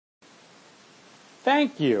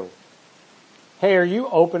Thank you. Hey, are you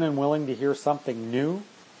open and willing to hear something new?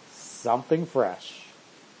 Something fresh.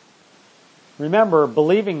 Remember,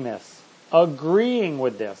 believing this, agreeing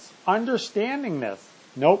with this, understanding this.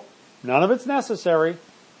 Nope, none of it's necessary.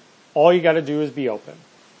 All you got to do is be open.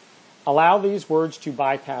 Allow these words to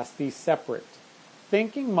bypass the separate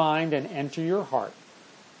thinking mind and enter your heart.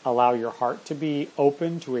 Allow your heart to be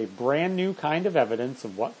open to a brand new kind of evidence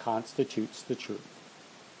of what constitutes the truth.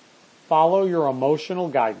 Follow your emotional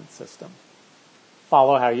guidance system.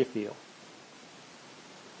 Follow how you feel.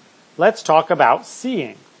 Let's talk about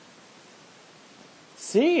seeing.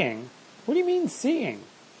 Seeing? What do you mean seeing?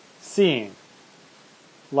 Seeing.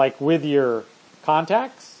 Like with your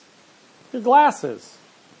contacts? Your glasses?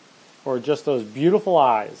 Or just those beautiful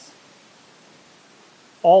eyes?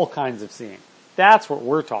 All kinds of seeing. That's what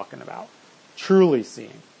we're talking about. Truly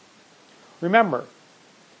seeing. Remember,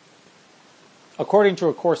 according to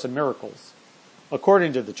A Course in Miracles,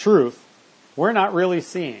 according to the truth, we're not really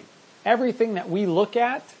seeing. Everything that we look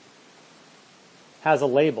at has a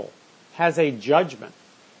label, has a judgment.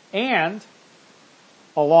 And,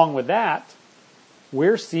 along with that,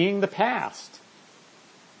 we're seeing the past.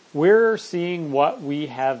 We're seeing what we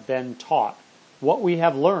have been taught, what we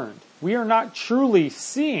have learned. We are not truly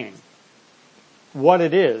seeing what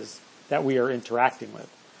it is that we are interacting with.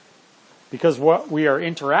 Because what we are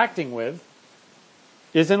interacting with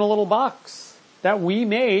is in a little box that we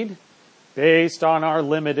made based on our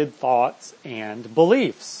limited thoughts and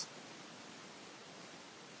beliefs.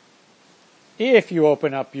 If you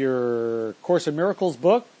open up your Course in Miracles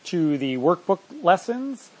book to the workbook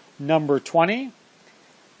lessons, number 20,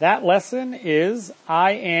 that lesson is,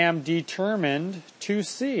 I am determined to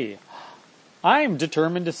see. I am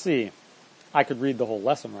determined to see. I could read the whole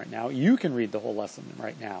lesson right now. You can read the whole lesson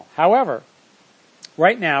right now. However,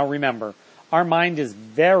 right now, remember, our mind is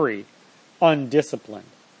very undisciplined.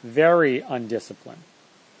 Very undisciplined.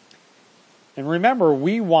 And remember,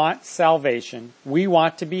 we want salvation. We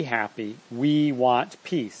want to be happy. We want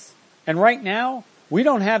peace. And right now, we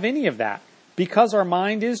don't have any of that because our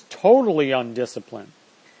mind is totally undisciplined.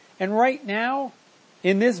 And right now,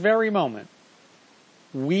 in this very moment,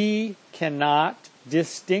 we cannot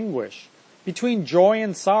distinguish between joy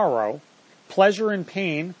and sorrow, pleasure and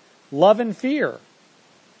pain, love and fear.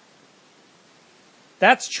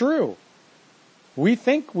 That's true. We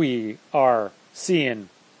think we are seeing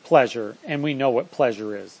pleasure and we know what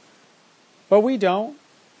pleasure is. But we don't.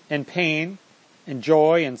 And pain and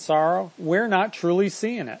joy and sorrow, we're not truly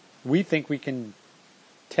seeing it. We think we can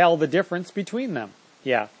tell the difference between them.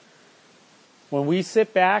 Yeah. When we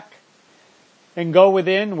sit back and go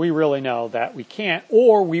within, we really know that we can't,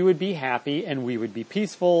 or we would be happy and we would be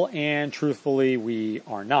peaceful, and truthfully, we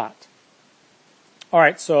are not. All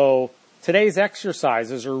right, so today's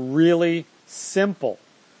exercises are really simple.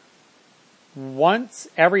 Once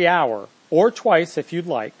every hour, or twice if you'd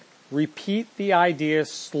like, repeat the idea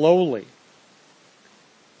slowly.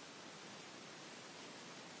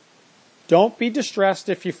 Don't be distressed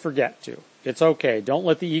if you forget to. It's okay. Don't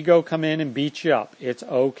let the ego come in and beat you up. It's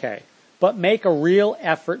okay. But make a real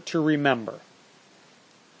effort to remember.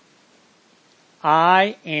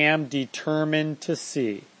 I am determined to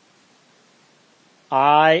see.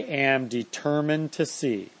 I am determined to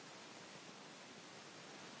see.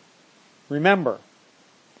 Remember,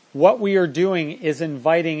 what we are doing is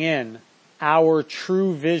inviting in our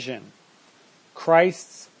true vision,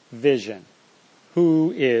 Christ's vision,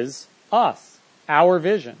 who is us, our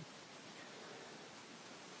vision.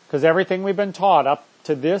 Because everything we've been taught up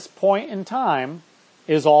to this point in time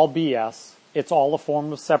is all BS. It's all a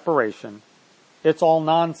form of separation. It's all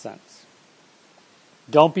nonsense.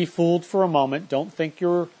 Don't be fooled for a moment. Don't think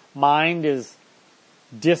your mind is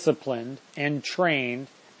disciplined and trained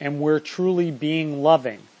and we're truly being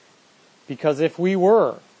loving. Because if we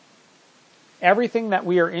were, everything that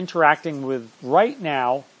we are interacting with right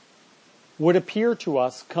now would appear to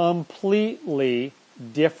us completely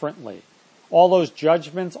differently. All those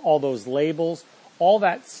judgments, all those labels, all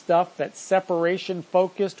that stuff that's separation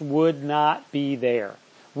focused would not be there.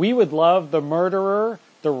 We would love the murderer,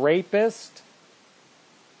 the rapist,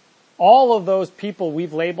 all of those people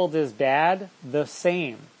we've labeled as bad the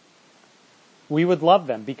same. We would love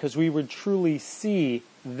them because we would truly see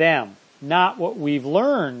them, not what we've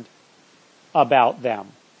learned about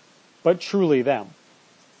them, but truly them.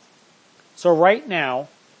 So right now,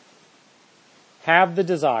 have the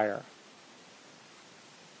desire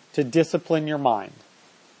to discipline your mind.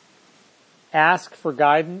 Ask for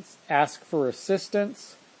guidance, ask for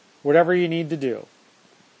assistance, whatever you need to do.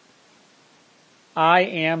 I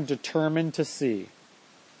am determined to see.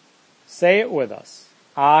 Say it with us.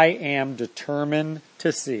 I am determined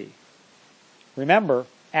to see. Remember,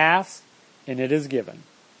 ask and it is given.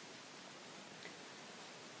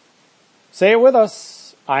 Say it with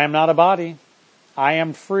us. I am not a body. I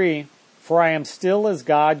am free, for I am still as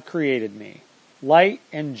God created me. Light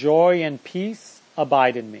and joy and peace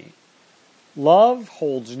abide in me. Love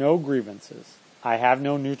holds no grievances. I have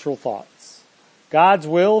no neutral thoughts. God's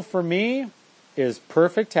will for me is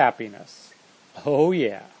perfect happiness. Oh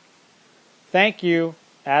yeah. Thank you,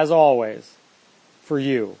 as always, for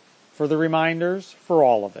you, for the reminders, for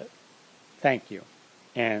all of it. Thank you.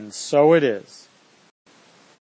 And so it is.